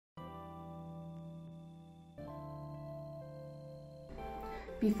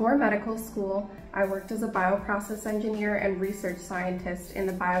Before medical school, I worked as a bioprocess engineer and research scientist in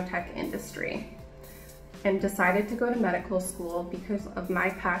the biotech industry, and decided to go to medical school because of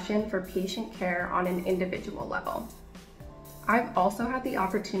my passion for patient care on an individual level. I've also had the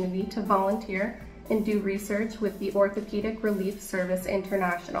opportunity to volunteer and do research with the Orthopedic Relief Services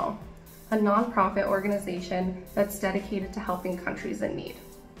International, a nonprofit organization that's dedicated to helping countries in need.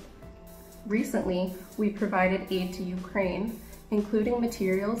 Recently, we provided aid to Ukraine, including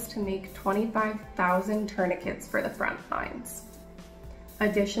materials to make 25,000 tourniquets for the front lines.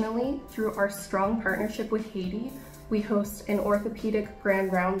 Additionally, through our strong partnership with Haiti, we host an Orthopedic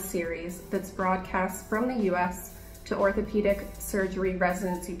Grand Round series that's broadcast from the US to orthopedic surgery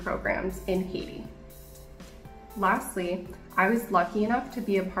residency programs in Haiti. Lastly, I was lucky enough to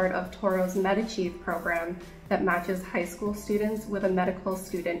be a part of Touro's MedAchieve program that matches high school students with a medical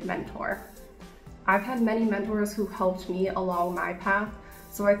student mentor. I've had many mentors who helped me along my path,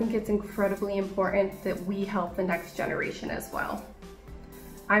 so I think it's incredibly important that we help the next generation as well.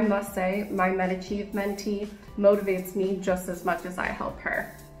 I must say, my MedAchieve mentee motivates me just as much as I help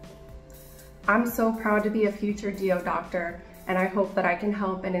her. I'm so proud to be a future DO doctor, and I hope that I can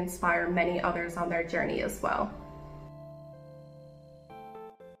help and inspire many others on their journey as well.